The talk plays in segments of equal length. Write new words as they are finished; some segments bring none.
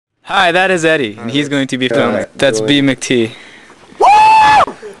Hi, that is Eddie, and he's going to be filming. That's B McT.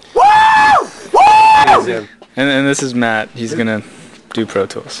 And this is Matt. He's gonna do Pro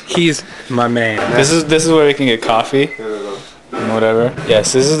Tools. He's my man. This is where we can get coffee and whatever.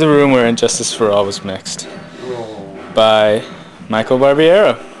 Yes, this is the room where Injustice for All was mixed by Michael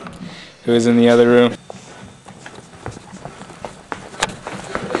Barbiero, who is in the other room.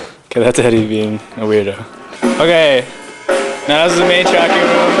 Okay, that's Eddie being a weirdo. Okay, now this is the main tracking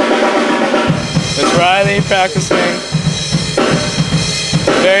room. With Riley practicing.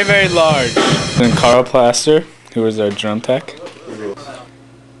 Very, very large. And Carl Plaster, who is our drum tech.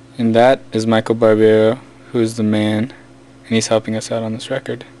 And that is Michael Barbiero, who is the man, and he's helping us out on this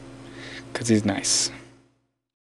record, because he's nice.